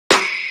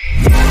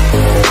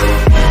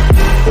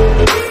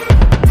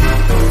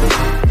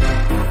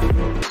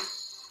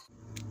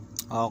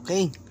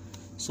Okay.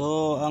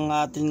 So, ang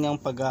ating ngang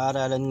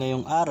pag-aaralan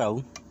ngayong araw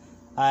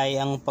ay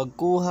ang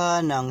pagkuha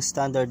ng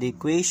standard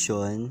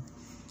equation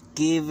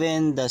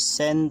given the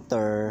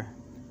center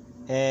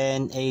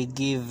and a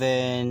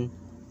given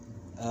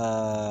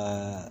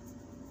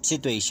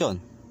situation.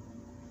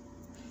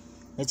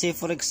 Let's say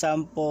for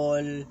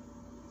example,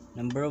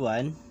 number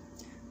 1,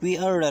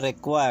 we are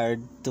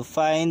required to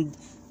find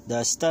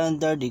the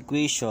standard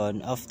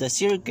equation of the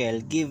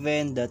circle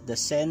given that the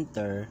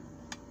center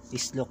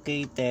is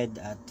located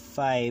at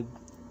 5,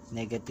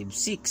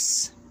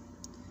 -6,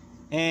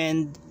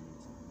 and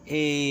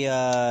a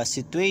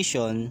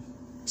situation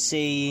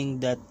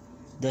saying that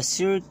the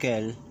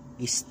circle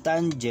is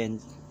tangent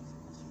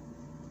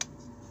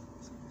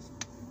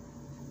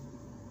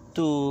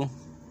to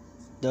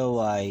the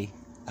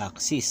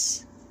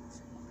y-axis.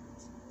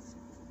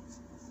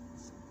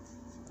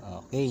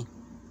 Okay.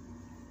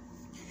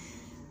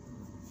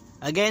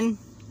 Again,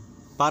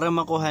 para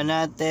makuha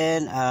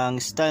natin ang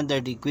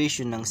standard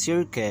equation ng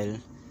circle,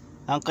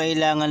 ang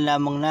kailangan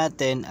lamang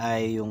natin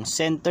ay yung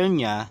center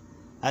niya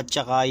at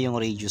saka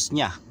yung radius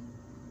niya.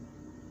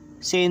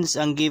 Since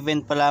ang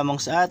given pa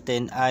lamang sa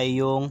atin ay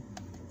yung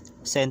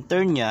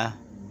center niya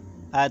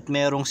at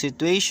merong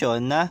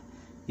situation na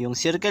yung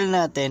circle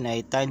natin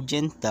ay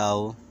tangent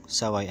daw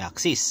sa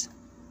y-axis.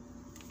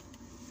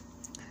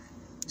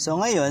 So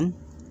ngayon,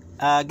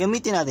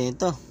 gamitin natin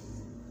ito.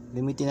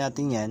 Gamitin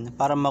natin yan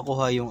para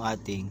makuha yung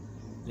ating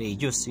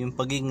radius, yung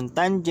pagiging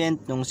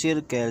tangent ng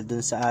circle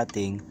dun sa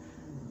ating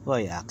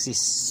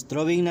y-axis.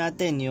 Drawing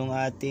natin yung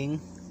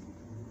ating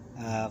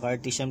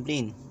Cartesian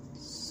plane.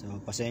 So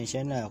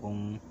pasensya na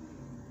kung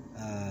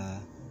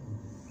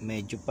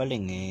medyo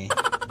paling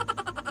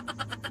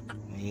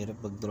mahirap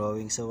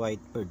pag-drawing sa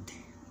whiteboard.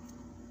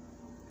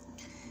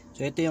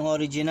 So ito yung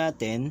origin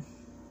natin.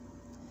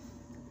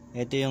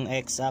 Ito yung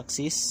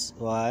x-axis,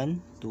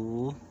 1,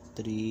 2,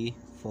 3,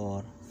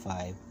 4,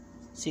 5,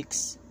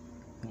 6.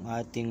 Yung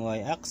ating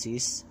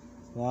y-axis,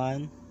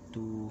 1,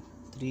 2,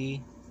 3,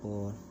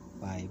 4,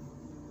 5.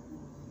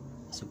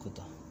 So ko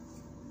to.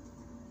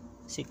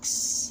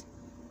 6.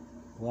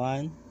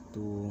 1,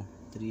 2,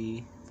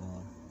 3,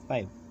 4,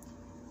 5.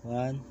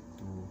 1,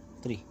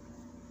 2, 3.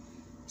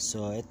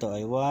 So ito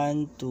ay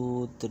 1,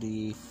 2,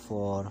 3,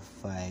 4,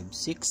 5,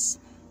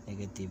 6.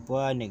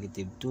 -1,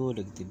 -2,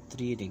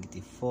 -3,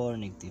 -4,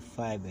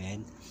 -5,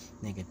 and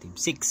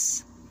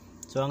 -6.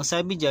 So, ang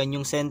sabi dyan,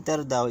 yung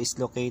center daw is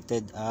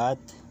located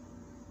at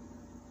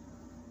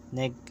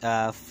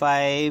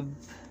 5,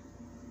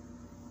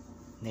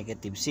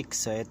 -6.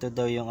 So, ito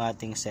daw yung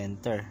ating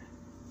center.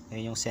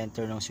 Yan yung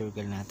center ng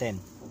circle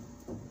natin.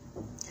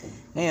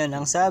 Ngayon,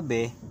 ang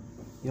sabi,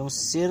 yung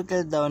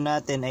circle daw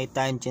natin ay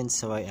tangent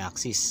sa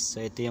y-axis.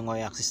 So, ito yung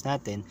y-axis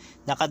natin.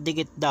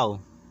 Nakadikit daw.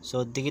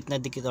 So, dikit na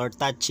dikit or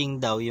touching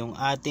daw yung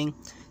ating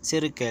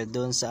circle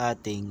doon sa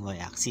ating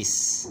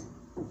y-axis.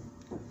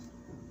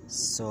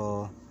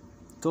 So,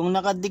 kung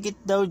nakadikit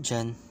daw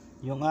dyan,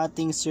 yung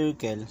ating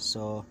circle,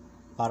 so,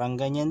 parang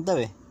ganyan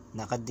daw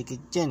nakadikit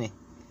dyan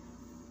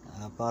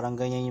parang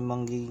ganyan yung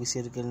magiging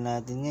circle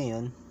natin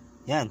ngayon.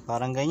 Yan,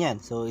 parang ganyan.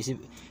 So,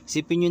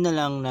 isipin nyo na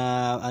lang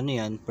na,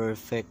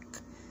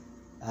 perfect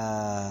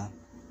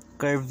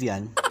curve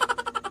yan.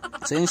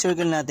 So, yung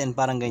circle natin,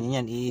 parang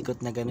ganyan yan.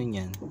 Iikot na ganun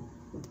yan.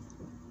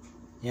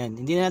 Yan,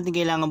 hindi na natin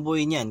kailangan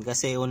buuin yan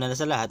kasi una na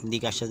sa lahat,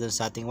 hindi kasya doon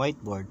sa ating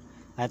whiteboard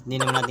at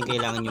hindi naman natin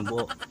kailangan yung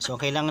buo. So,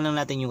 kailangan lang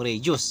natin yung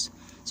radius.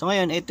 So,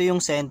 ngayon, ito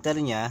yung center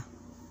niya.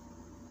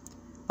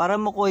 Para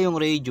makuha yung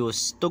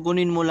radius,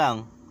 tugunin mo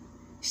lang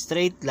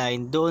straight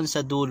line doon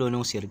sa dulo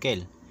ng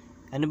circle.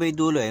 Ano ba yung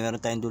dulo? Meron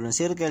tayong dulo ng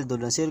circle,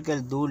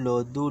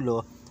 dulo,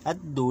 dulo,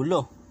 at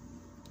dulo.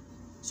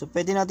 So,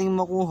 pwede natin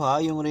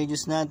makuha yung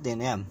radius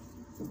natin. Ayan.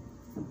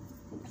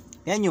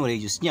 Yan yung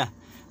radius niya.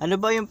 Ano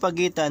ba yung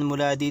pagitan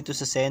mula dito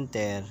sa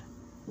center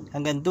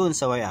hanggang dun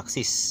sa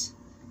y-axis?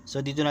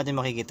 So, dito natin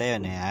makikita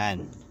yon.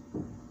 Ayan.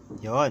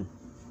 Yon.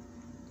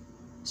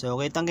 So,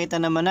 kitang-kita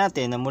naman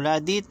natin na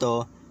mula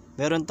dito,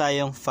 meron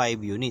tayong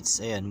 5 units.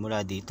 Ayan,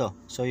 mula dito.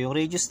 So, yung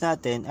radius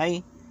natin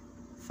ay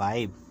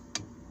 5.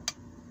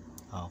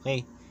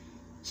 Okay.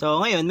 So,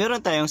 ngayon,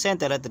 meron tayong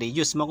center at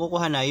radius.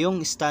 Makukuha na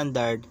yung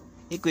standard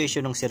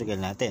equation ng circle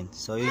natin.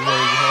 So, yung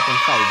radius natin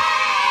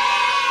 5.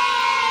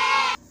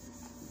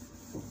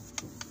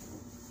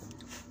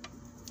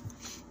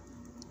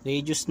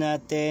 Radius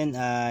natin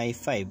ay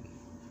 5.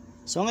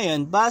 So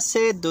ngayon,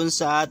 base dun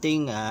sa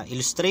ating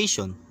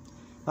illustration,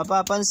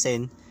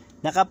 mapapansin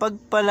na kapag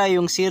pala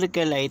yung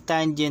circle ay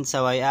tangent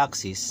sa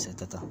y-axis,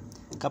 ito to.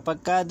 Kapag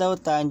ka daw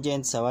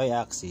tangent sa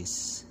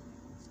y-axis,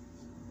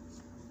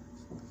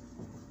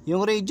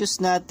 yung radius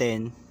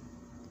natin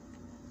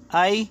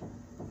ay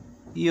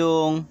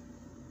yung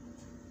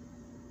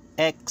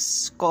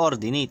x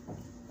coordinate.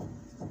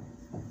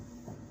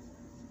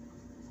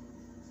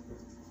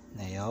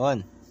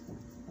 Ngayon.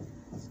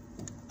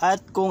 At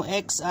kung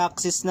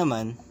x-axis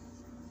naman,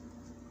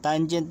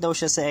 tangent daw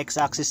siya sa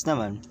x-axis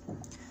naman,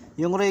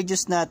 yung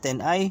radius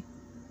natin ay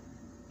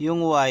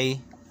yung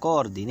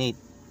y-coordinate.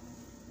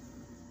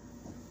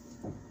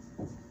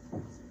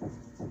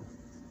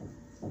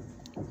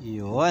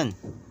 Yun.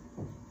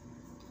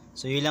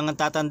 So yun lang ang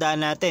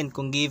tatandaan natin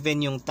kung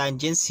given yung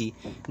tangency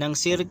ng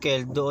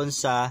circle doon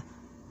sa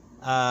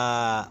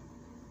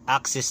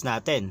axis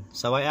natin,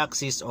 sa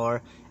y-axis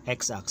or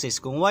x-axis.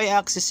 Kung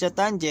y-axis siya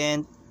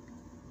tangent,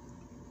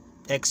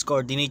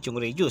 x-coordinate yung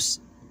radius.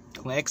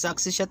 Kung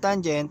x-axis siya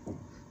tangent,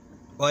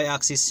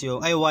 y-axis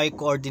yung,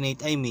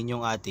 y-coordinate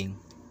yung ating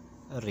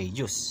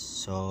radius.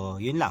 So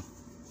yun lang.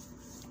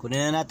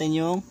 Kunin na natin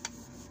yung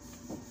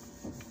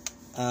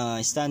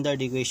standard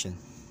equation.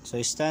 So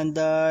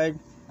standard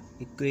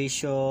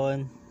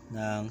equation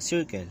ng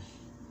circle,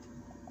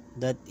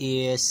 that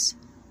is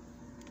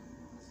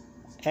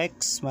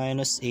x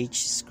minus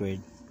h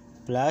squared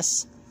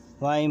plus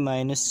y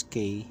minus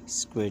k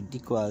squared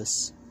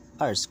equals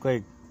r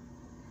squared.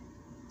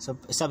 So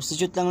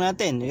substitute lang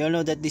natin. You all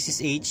know that this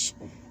is h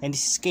and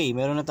this is k.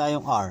 Meron na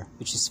tayong r,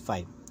 which is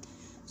 5.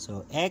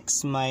 So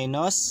x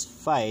minus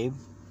 5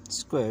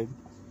 squared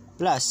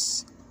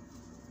plus,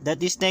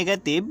 that is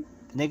negative,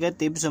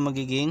 so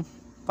magiging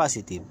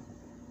positive,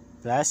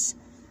 plus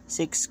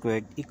 6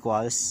 squared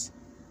equals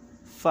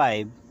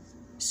 5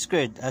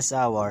 squared as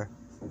our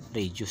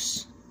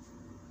radius.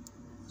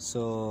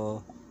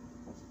 So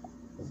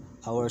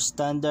our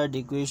standard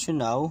equation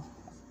now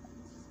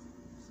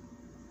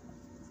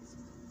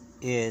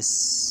is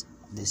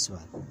this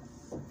one.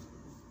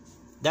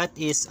 That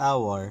is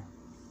our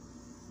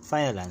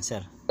final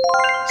answer.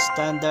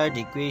 Standard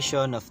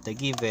equation of the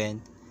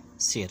given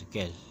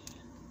circle.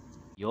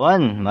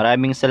 Yun,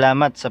 maraming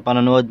salamat sa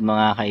panonood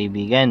mga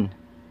kaibigan.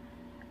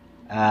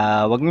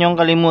 Huwag niyong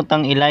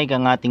kalimutang i-like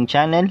ang ating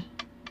channel.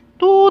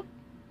 Toot!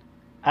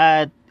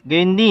 At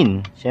gayon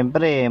din,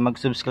 syempre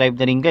mag-subscribe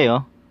na rin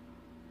kayo.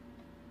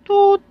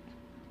 Toot!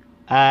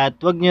 At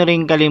huwag niyo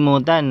rin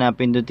kalimutan na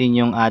pindutin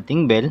yung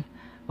ating bell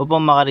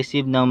upang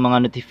makareceive ng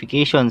mga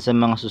notification sa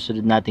mga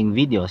susunod nating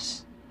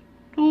videos.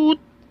 Toot!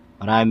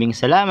 Maraming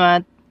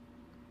salamat!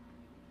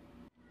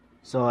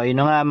 So, ayun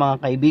na nga mga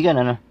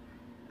kaibigan,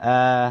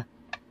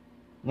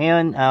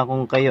 ngayon,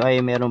 kung kayo ay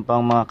meron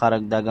pang mga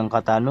karagdagang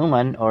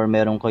katanungan or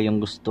meron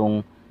kayong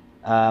gustong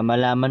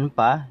malaman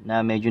pa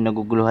na medyo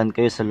naguguluhan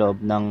kayo sa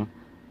loob ng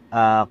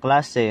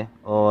klase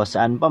o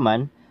saan pa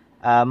man,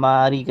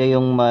 maaari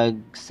kayong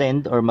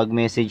mag-send or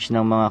mag-message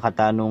ng mga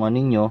katanungan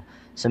ninyo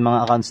sa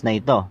mga accounts na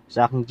ito.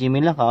 Sa aking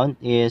Gmail account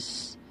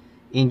is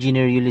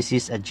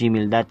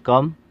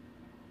engineerulysses@gmail.com,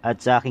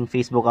 at sa aking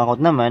Facebook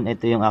account naman,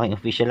 ito yung aking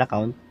official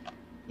account,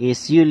 is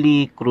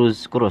Yuli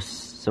Cruz Cruz.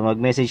 So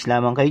mag-message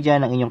lamang kayo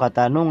dyan ng inyong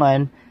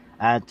katanungan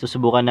at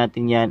susubukan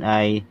natin yan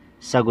ay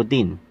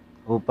sagutin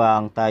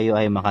upang tayo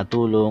ay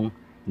makatulong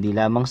hindi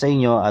lamang sa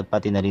inyo at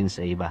pati na rin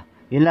sa iba.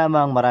 Yun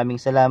lamang,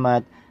 maraming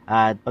salamat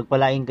at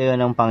pagpalain kayo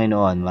ng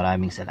Panginoon.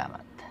 Maraming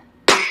salamat.